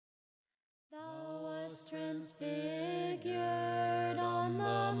Transfigured on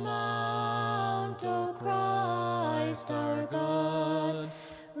the mount, O Christ our God.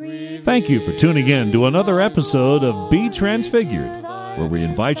 Thank you for tuning in to another episode of Be Transfigured, where we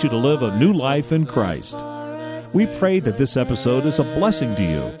invite you to live a new life in Christ. We pray that this episode is a blessing to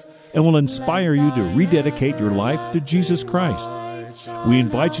you and will inspire you to rededicate your life to Jesus Christ. We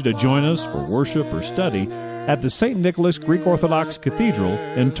invite you to join us for worship or study at the St. Nicholas Greek Orthodox Cathedral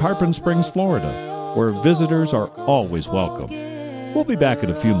in Tarpon Springs, Florida, where visitors are always welcome. We'll be back in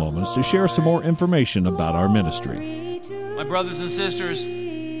a few moments to share some more information about our ministry. My brothers and sisters,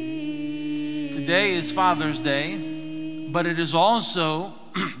 today is Father's Day, but it is also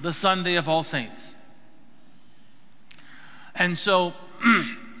the Sunday of All Saints. And so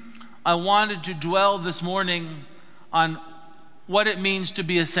I wanted to dwell this morning on what it means to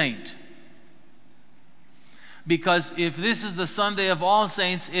be a saint. Because if this is the Sunday of All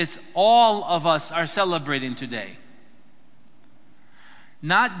Saints, it's all of us are celebrating today.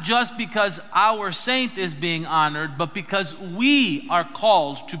 Not just because our saint is being honored, but because we are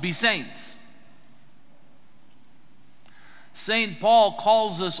called to be saints. St. Paul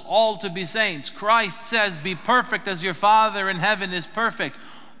calls us all to be saints. Christ says, "Be perfect as your Father in heaven is perfect."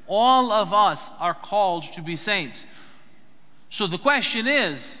 All of us are called to be saints. So the question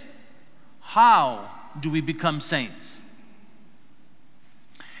is, how do we become saints?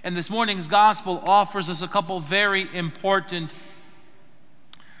 And this morning's gospel offers us a couple very important,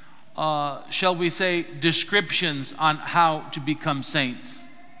 shall we say, descriptions on how to become saints.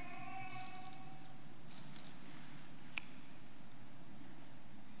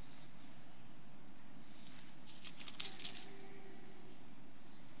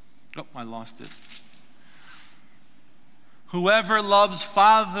 Oh, I lost it. Whoever loves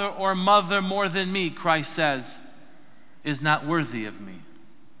father or mother more than me, Christ says, is not worthy of me.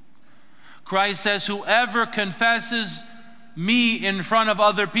 Christ says, whoever confesses me in front of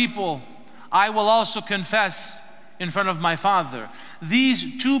other people, I will also confess in front of my Father.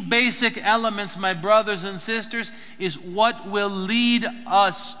 These two basic elements, my brothers and sisters, is what will lead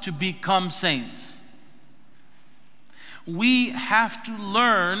us to become saints. We have to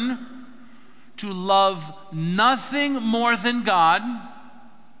learn to love nothing more than God,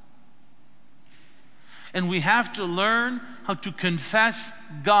 and we have to learn how to confess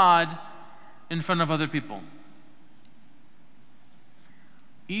God in front of other people.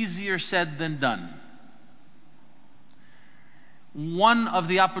 Easier said than done. One of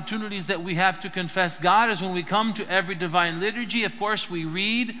the opportunities that we have to confess God is when we come to every divine liturgy. Of course, we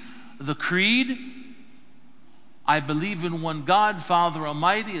read the Creed. I believe in one God, Father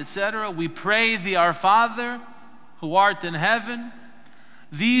Almighty, etc. We pray the Our Father, who art in heaven.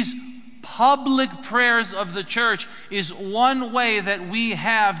 These public prayers of the church is one way that we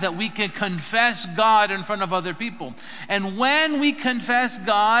have that we can confess God in front of other people. And when we confess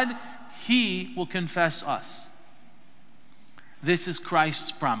God, He will confess us. This is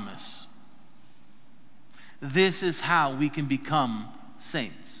Christ's promise. This is how we can become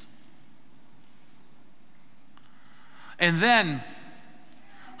saints. And then,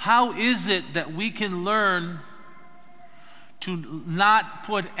 how is it that we can learn to not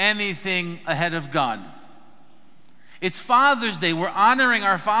put anything ahead of God? It's Father's Day. We're honoring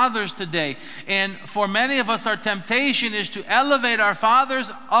our fathers today. And for many of us, our temptation is to elevate our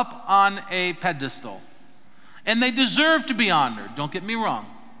fathers up on a pedestal. And they deserve to be honored, don't get me wrong.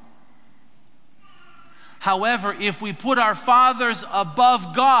 However, if we put our fathers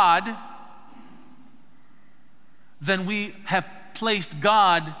above God, then we have placed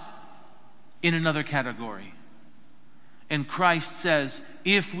God in another category. And Christ says,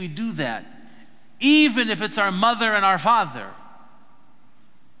 if we do that, even if it's our mother and our father,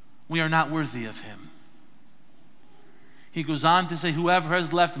 we are not worthy of Him. He goes on to say, whoever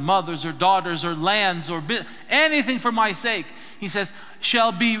has left mothers or daughters or lands or anything for my sake, He says,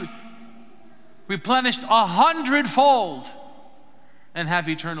 shall be replenished 100-fold and have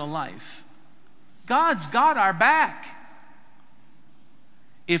eternal life. God's got our back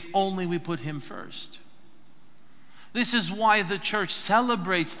if only we put Him first. This is why the church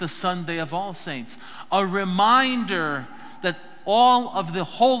celebrates the Sunday of All Saints, a reminder that all of the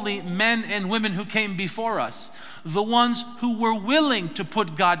holy men and women who came before us, the ones who were willing to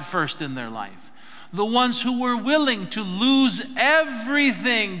put God first in their life, the ones who were willing to lose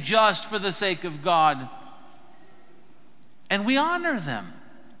everything just for the sake of God, and we honor them.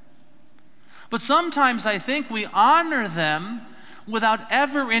 But sometimes I think we honor them without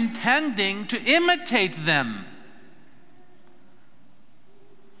ever intending to imitate them.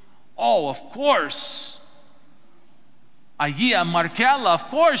 Oh, of course, Agia Markella, of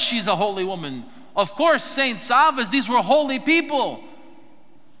course she's a holy woman. Of course, Saint Savas, these were holy people.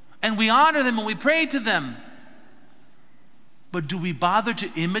 And we honor them and we pray to them. But do we bother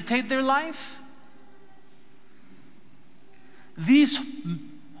to imitate their life? These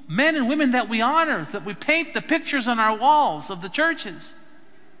men and women that we honor, that we paint the pictures on our walls of the churches,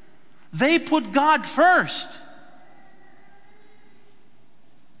 they put God first.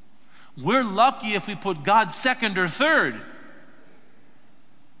 We're lucky if we put God second or third.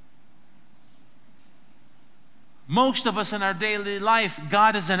 Most of us in our daily life,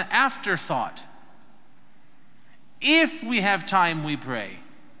 God is an afterthought. If we have time, we pray.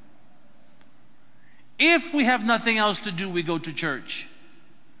 If we have nothing else to do, we go to church.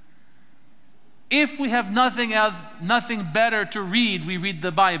 If we have nothing else, nothing better to read, we read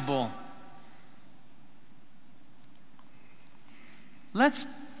the Bible. Let's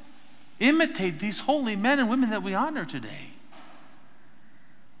imitate these holy men and women that we honor today.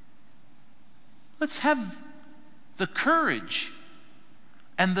 Let's have the courage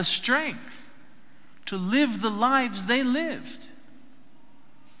and the strength to live the lives they lived.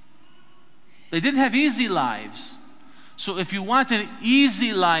 They didn't have easy lives. So if you want an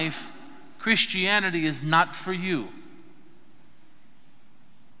easy life, Christianity is not for you.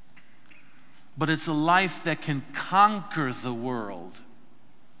 But it's a life that can conquer the world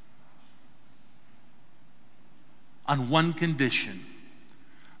on one condition,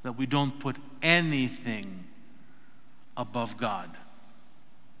 that we don't put anything above God.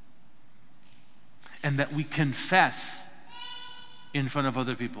 And that we confess in front of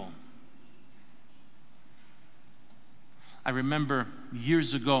other people. I remember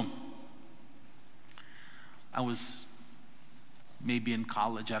years ago, I was maybe in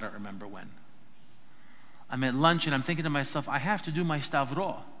college, I don't remember when. I'm at lunch and I'm thinking to myself, I have to do my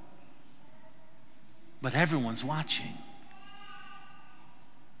Stavro. But everyone's watching.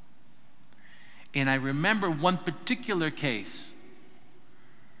 And I remember one particular case.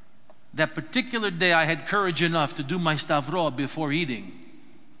 That particular day I had courage enough to do my Stavro before eating.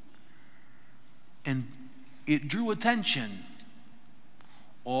 And it drew attention.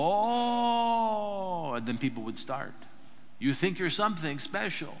 Oh, and then people would start. You think you're something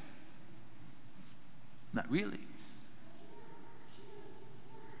special. Not really.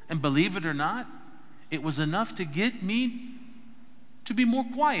 And believe it or not, it was enough to get me to be more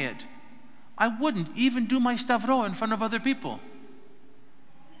quiet. I wouldn't even do my Stavro in front of other people.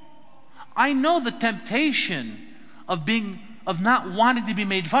 I know the temptation of not wanting to be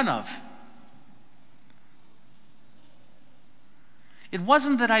made fun of. It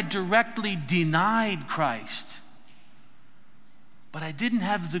wasn't that I directly denied Christ, but I didn't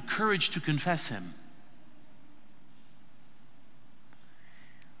have the courage to confess Him.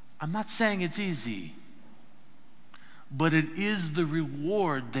 I'm not saying it's easy, but it is the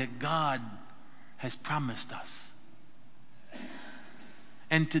reward that God has promised us.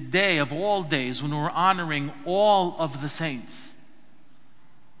 And today, of all days, when we're honoring all of the saints,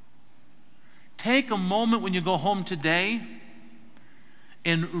 take a moment when you go home today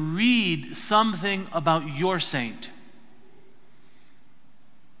and read something about your saint.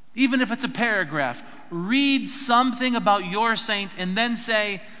 Even if it's a paragraph, read something about your saint and then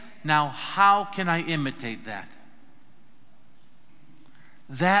say, now how can I imitate that?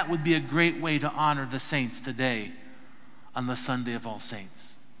 That would be a great way to honor the saints today on the Sunday of All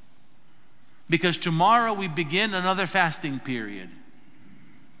Saints. Because tomorrow we begin another fasting period.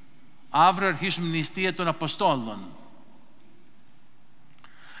 Avrar Hishministiet ton Apostolon.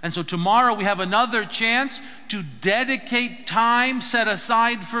 And so tomorrow we have another chance to dedicate time set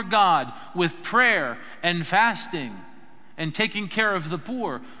aside for God with prayer and fasting and taking care of the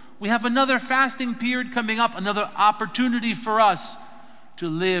poor. We have another fasting period coming up, another opportunity for us to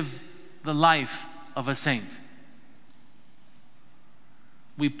live the life of a saint.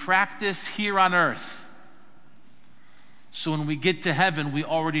 We practice here on earth, so when we get to heaven, we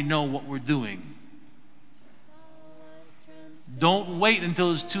already know what we're doing. Don't wait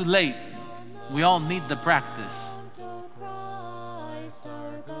until it's too late. We all need the practice.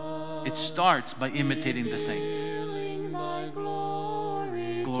 It starts by imitating the saints.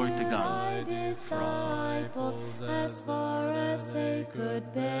 Glory to God for all things.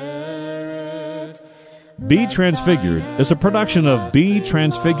 Be Transfigured is a production of Be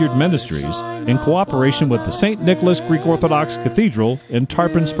Transfigured Ministries in cooperation with the St. Nicholas Greek Orthodox Cathedral in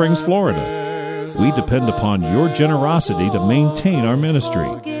Tarpon Springs, Florida. We depend upon your generosity to maintain our ministry.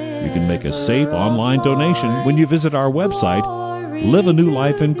 You can make a safe online donation when you visit our website,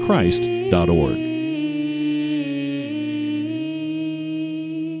 liveanewlifeinchrist.org.